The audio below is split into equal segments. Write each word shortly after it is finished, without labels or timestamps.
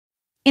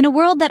In a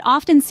world that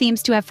often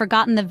seems to have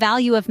forgotten the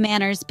value of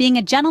manners, being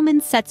a gentleman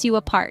sets you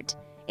apart.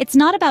 It's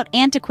not about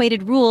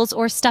antiquated rules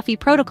or stuffy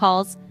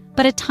protocols,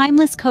 but a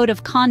timeless code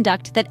of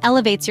conduct that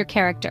elevates your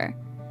character.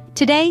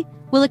 Today,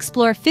 we'll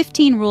explore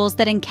 15 rules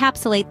that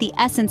encapsulate the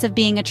essence of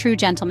being a true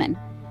gentleman.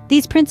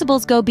 These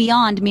principles go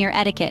beyond mere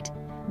etiquette.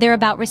 They're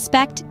about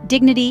respect,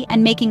 dignity,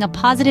 and making a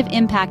positive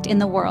impact in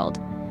the world.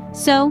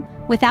 So,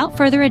 without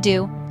further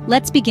ado,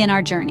 let's begin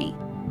our journey.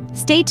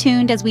 Stay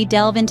tuned as we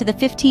delve into the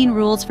 15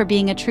 rules for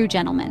being a true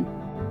gentleman.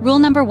 Rule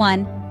number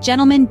 1,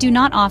 gentlemen do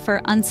not offer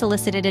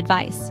unsolicited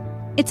advice.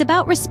 It's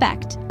about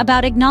respect,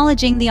 about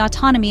acknowledging the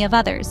autonomy of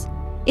others.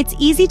 It's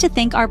easy to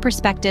think our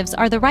perspectives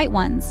are the right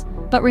ones,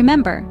 but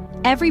remember,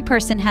 every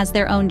person has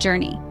their own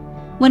journey.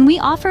 When we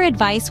offer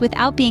advice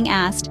without being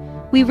asked,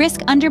 we risk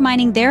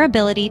undermining their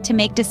ability to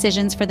make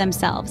decisions for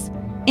themselves.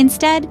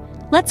 Instead,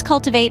 let's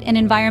cultivate an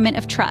environment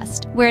of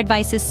trust, where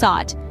advice is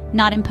sought,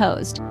 not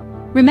imposed.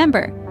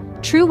 Remember,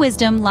 true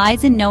wisdom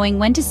lies in knowing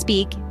when to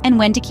speak and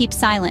when to keep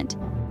silent.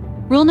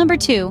 Rule number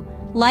 2,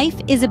 life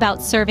is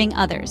about serving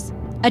others.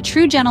 A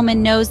true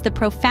gentleman knows the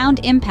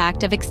profound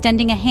impact of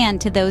extending a hand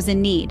to those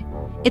in need.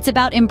 It's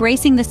about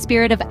embracing the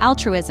spirit of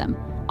altruism,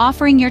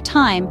 offering your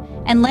time,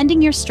 and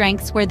lending your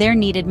strengths where they're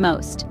needed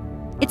most.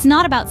 It's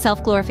not about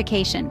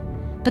self-glorification,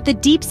 but the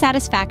deep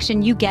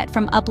satisfaction you get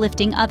from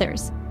uplifting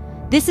others.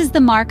 This is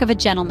the mark of a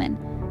gentleman,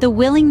 the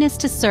willingness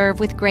to serve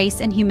with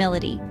grace and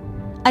humility.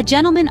 A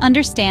gentleman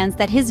understands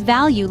that his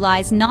value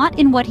lies not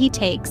in what he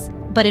takes,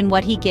 but in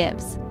what he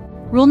gives.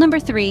 Rule number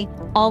 3,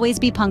 always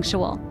be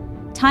punctual.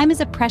 Time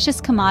is a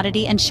precious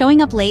commodity, and showing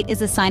up late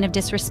is a sign of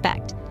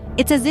disrespect.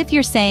 It's as if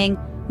you're saying,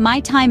 "My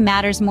time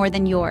matters more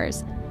than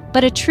yours."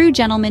 But a true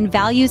gentleman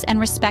values and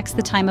respects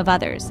the time of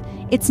others.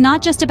 It's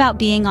not just about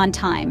being on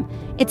time.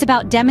 It's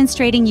about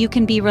demonstrating you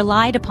can be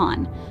relied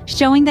upon,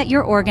 showing that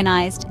you're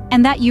organized,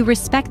 and that you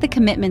respect the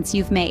commitments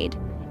you've made.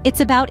 It's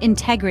about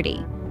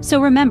integrity.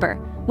 So remember,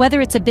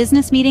 whether it's a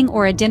business meeting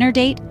or a dinner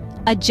date,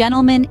 a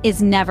gentleman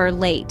is never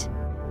late.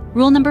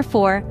 Rule number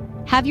 4,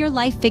 have your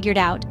life figured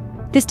out.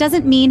 This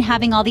doesn't mean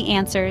having all the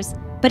answers,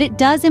 but it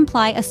does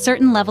imply a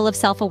certain level of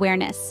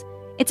self-awareness.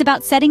 It's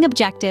about setting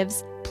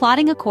objectives,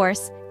 plotting a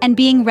course, and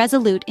being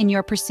resolute in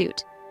your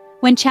pursuit.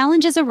 When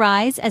challenges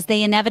arise, as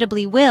they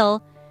inevitably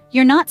will,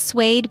 you're not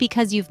swayed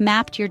because you've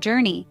mapped your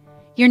journey.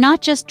 You're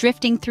not just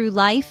drifting through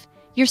life,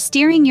 you're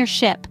steering your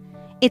ship.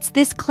 It's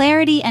this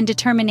clarity and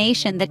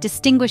determination that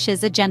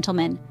distinguishes a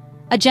gentleman.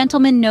 A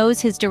gentleman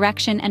knows his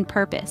direction and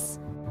purpose.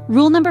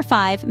 Rule number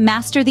 5,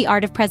 master the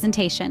art of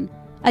presentation.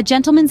 A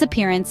gentleman's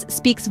appearance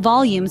speaks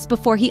volumes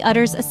before he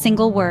utters a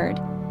single word.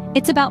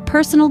 It's about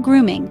personal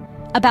grooming,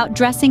 about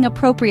dressing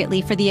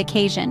appropriately for the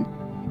occasion.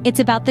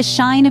 It's about the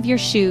shine of your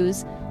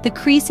shoes, the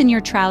crease in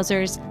your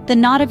trousers, the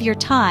knot of your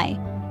tie.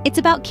 It's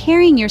about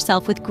carrying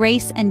yourself with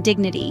grace and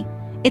dignity.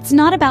 It's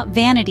not about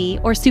vanity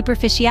or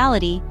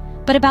superficiality,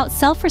 but about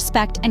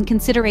self-respect and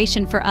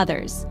consideration for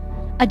others.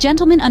 A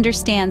gentleman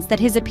understands that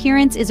his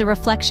appearance is a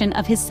reflection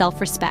of his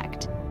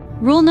self-respect.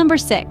 Rule number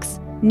 6,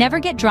 never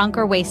get drunk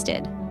or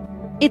wasted.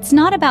 It's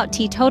not about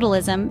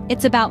teetotalism,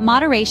 it's about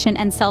moderation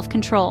and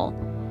self-control.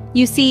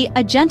 You see,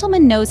 a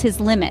gentleman knows his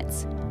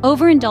limits.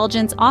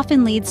 Overindulgence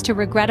often leads to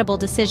regrettable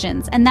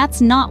decisions, and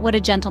that's not what a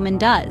gentleman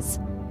does.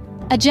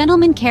 A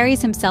gentleman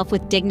carries himself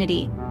with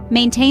dignity,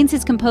 maintains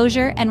his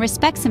composure, and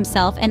respects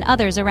himself and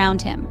others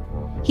around him.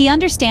 He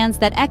understands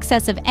that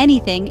excess of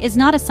anything is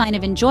not a sign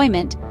of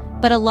enjoyment,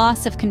 but a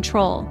loss of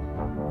control.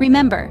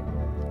 Remember,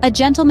 a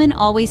gentleman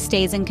always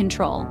stays in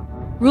control.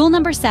 Rule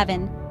number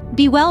 7,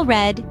 be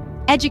well-read,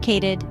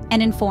 educated,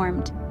 and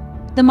informed.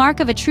 The mark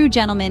of a true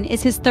gentleman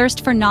is his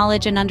thirst for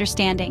knowledge and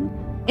understanding.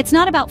 It's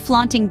not about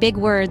flaunting big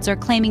words or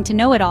claiming to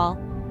know it all.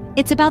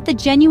 It's about the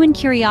genuine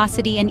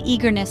curiosity and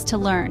eagerness to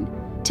learn,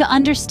 to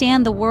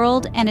understand the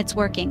world and its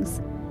workings.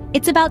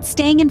 It's about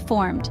staying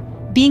informed,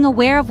 being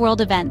aware of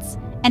world events,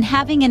 and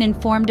having an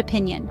informed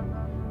opinion.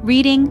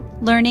 Reading,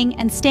 learning,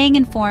 and staying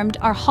informed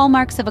are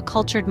hallmarks of a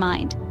cultured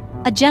mind.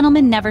 A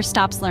gentleman never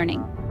stops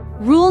learning.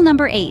 Rule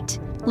number 8,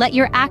 let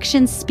your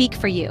actions speak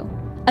for you.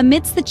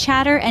 Amidst the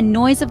chatter and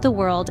noise of the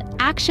world,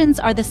 actions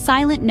are the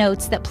silent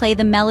notes that play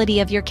the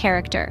melody of your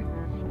character.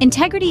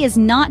 Integrity is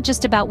not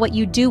just about what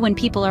you do when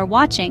people are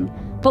watching,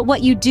 but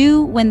what you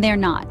do when they're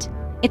not.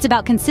 It's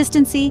about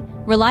consistency,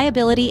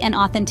 reliability, and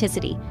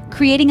authenticity,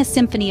 creating a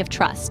symphony of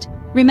trust.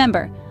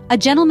 Remember, a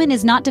gentleman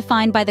is not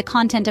defined by the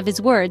content of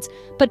his words,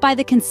 but by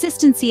the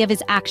consistency of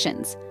his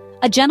actions.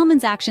 A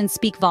gentleman's actions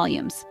speak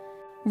volumes.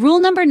 Rule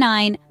number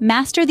 9,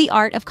 master the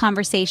art of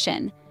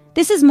conversation.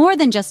 This is more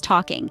than just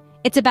talking.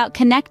 It's about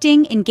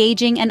connecting,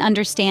 engaging, and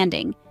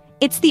understanding.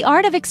 It's the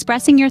art of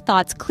expressing your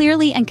thoughts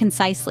clearly and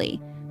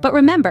concisely. But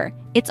remember,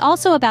 it's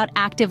also about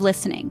active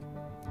listening.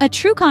 A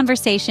true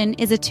conversation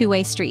is a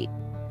two-way street.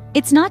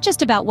 It's not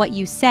just about what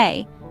you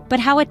say, but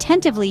how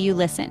attentively you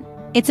listen.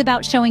 It's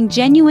about showing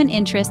genuine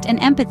interest and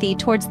empathy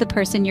towards the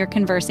person you're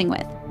conversing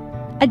with.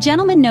 A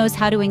gentleman knows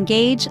how to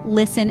engage,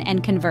 listen,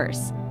 and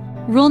converse.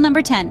 Rule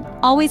number 10,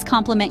 always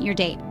compliment your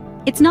date.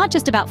 It's not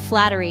just about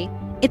flattery,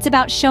 It's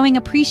about showing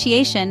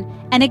appreciation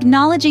and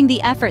acknowledging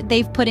the effort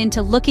they've put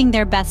into looking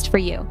their best for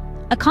you.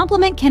 A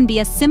compliment can be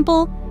a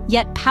simple,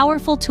 yet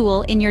powerful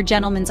tool in your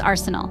gentleman's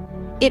arsenal.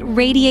 It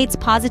radiates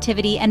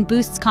positivity and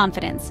boosts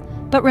confidence.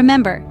 But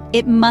remember,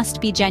 it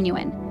must be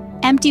genuine.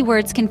 Empty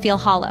words can feel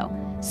hollow,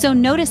 so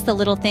notice the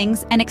little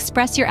things and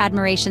express your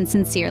admiration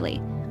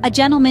sincerely. A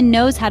gentleman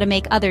knows how to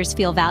make others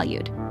feel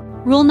valued.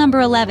 Rule number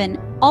 11,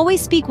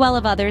 always speak well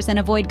of others and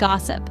avoid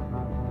gossip.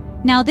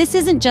 Now, this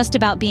isn't just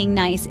about being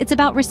nice, it's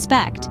about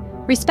respect.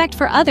 Respect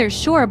for others,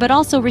 sure, but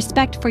also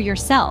respect for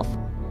yourself.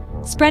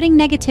 Spreading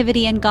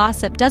negativity and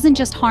gossip doesn't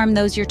just harm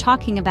those you're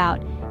talking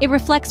about, it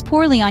reflects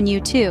poorly on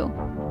you too.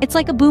 It's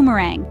like a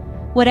boomerang.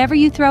 Whatever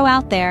you throw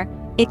out there,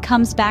 it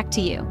comes back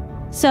to you.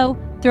 So,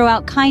 throw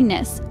out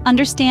kindness,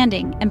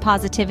 understanding, and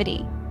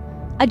positivity.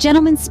 A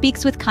gentleman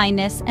speaks with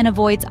kindness and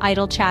avoids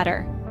idle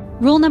chatter.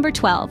 Rule number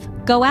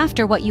 12, go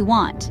after what you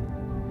want.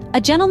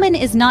 A gentleman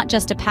is not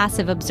just a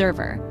passive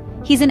observer.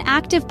 He's an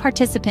active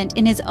participant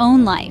in his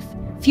own life,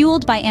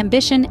 fueled by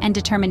ambition and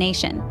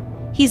determination.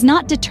 He's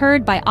not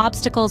deterred by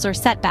obstacles or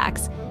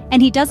setbacks,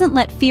 and he doesn't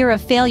let fear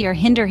of failure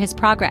hinder his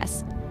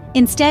progress.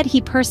 Instead,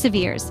 he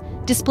perseveres,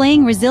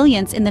 displaying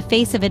resilience in the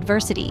face of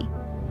adversity.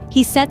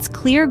 He sets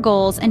clear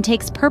goals and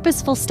takes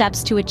purposeful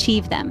steps to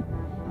achieve them.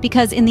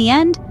 Because in the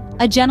end,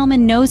 a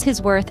gentleman knows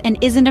his worth and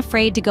isn't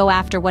afraid to go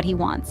after what he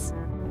wants.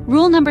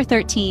 Rule number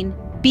 13,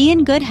 be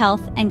in good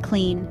health and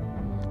clean.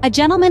 A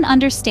gentleman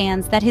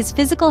understands that his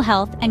physical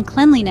health and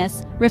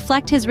cleanliness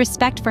reflect his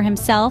respect for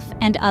himself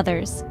and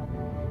others.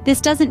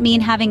 This doesn't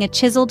mean having a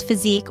chiseled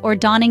physique or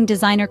donning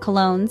designer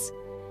colognes.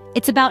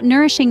 It's about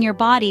nourishing your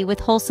body with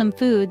wholesome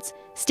foods,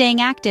 staying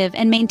active,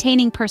 and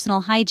maintaining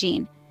personal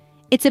hygiene.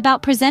 It's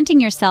about presenting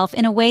yourself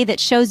in a way that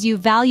shows you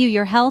value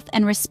your health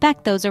and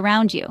respect those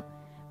around you.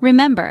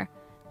 Remember,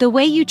 the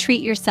way you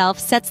treat yourself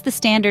sets the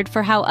standard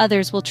for how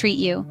others will treat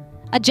you.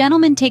 A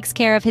gentleman takes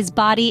care of his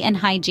body and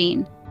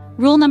hygiene.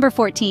 Rule number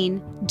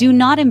 14, do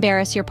not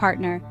embarrass your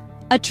partner.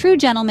 A true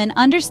gentleman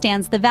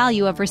understands the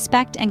value of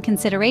respect and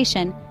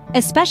consideration,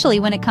 especially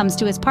when it comes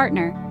to his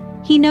partner.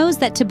 He knows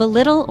that to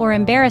belittle or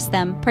embarrass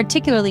them,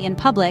 particularly in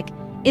public,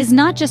 is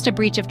not just a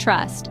breach of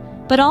trust,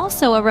 but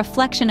also a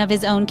reflection of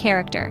his own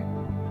character.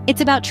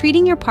 It's about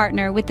treating your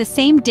partner with the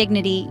same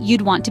dignity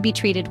you'd want to be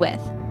treated with.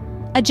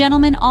 A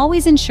gentleman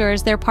always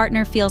ensures their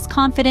partner feels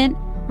confident,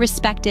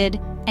 respected,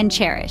 and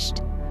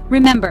cherished.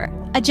 Remember,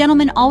 a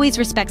gentleman always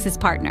respects his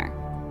partner.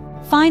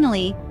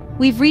 Finally,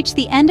 we've reached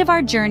the end of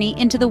our journey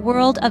into the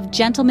world of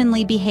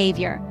gentlemanly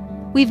behavior.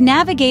 We've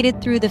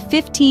navigated through the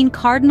 15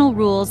 cardinal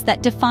rules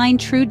that define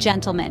true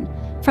gentlemen,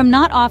 from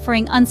not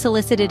offering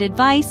unsolicited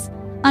advice,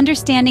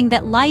 understanding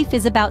that life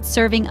is about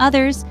serving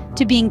others,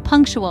 to being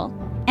punctual,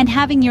 and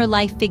having your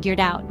life figured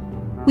out.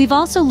 We've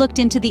also looked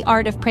into the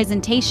art of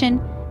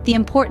presentation, the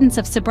importance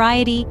of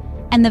sobriety,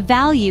 and the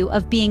value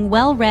of being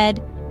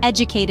well-read,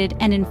 educated,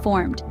 and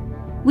informed.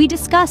 We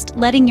discussed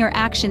letting your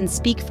actions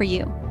speak for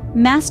you,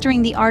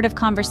 mastering the art of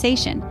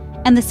conversation,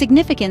 and the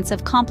significance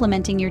of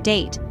complimenting your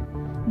date.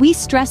 We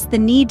stressed the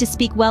need to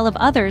speak well of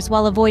others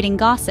while avoiding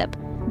gossip,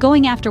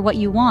 going after what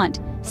you want,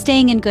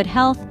 staying in good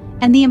health,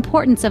 and the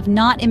importance of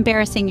not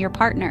embarrassing your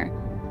partner.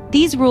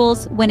 These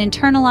rules, when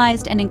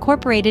internalized and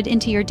incorporated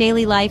into your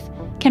daily life,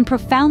 can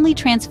profoundly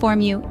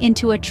transform you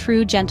into a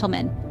true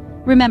gentleman.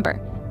 Remember,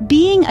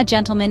 being a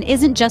gentleman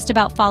isn't just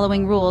about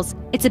following rules,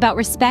 it's about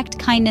respect,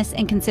 kindness,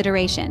 and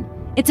consideration.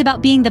 It's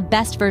about being the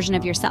best version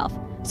of yourself.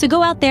 So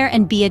go out there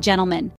and be a gentleman.